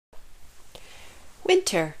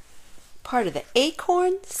Winter, part of the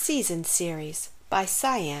Acorn Season series by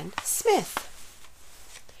Sian Smith.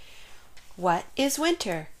 What is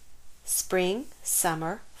winter? Spring,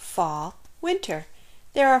 summer, fall, winter.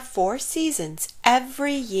 There are 4 seasons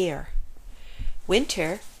every year.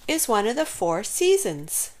 Winter is one of the 4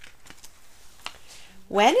 seasons.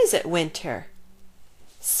 When is it winter?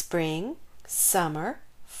 Spring, summer,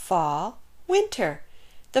 fall, winter.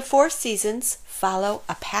 The 4 seasons follow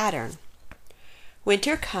a pattern.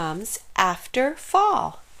 Winter comes after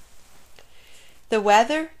fall. The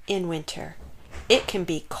weather in winter. It can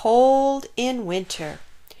be cold in winter.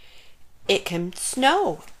 It can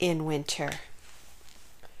snow in winter.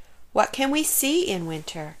 What can we see in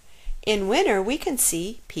winter? In winter we can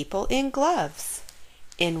see people in gloves.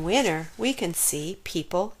 In winter we can see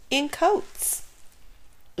people in coats.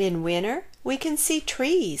 In winter we can see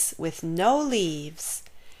trees with no leaves.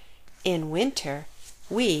 In winter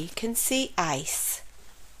we can see ice.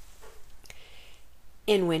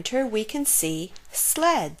 In winter we can see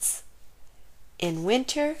sleds. In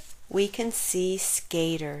winter we can see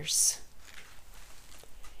skaters.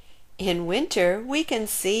 In winter we can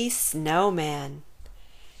see snowmen.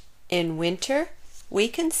 In winter we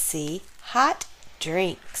can see hot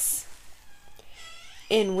drinks.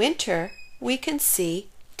 In winter we can see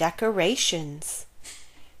decorations.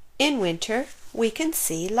 In winter we can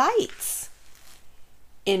see lights.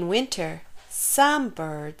 In winter, some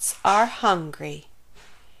birds are hungry.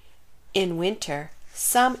 In winter,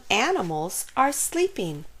 some animals are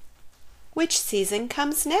sleeping. Which season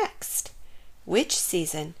comes next? Which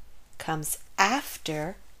season comes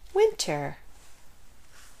after winter?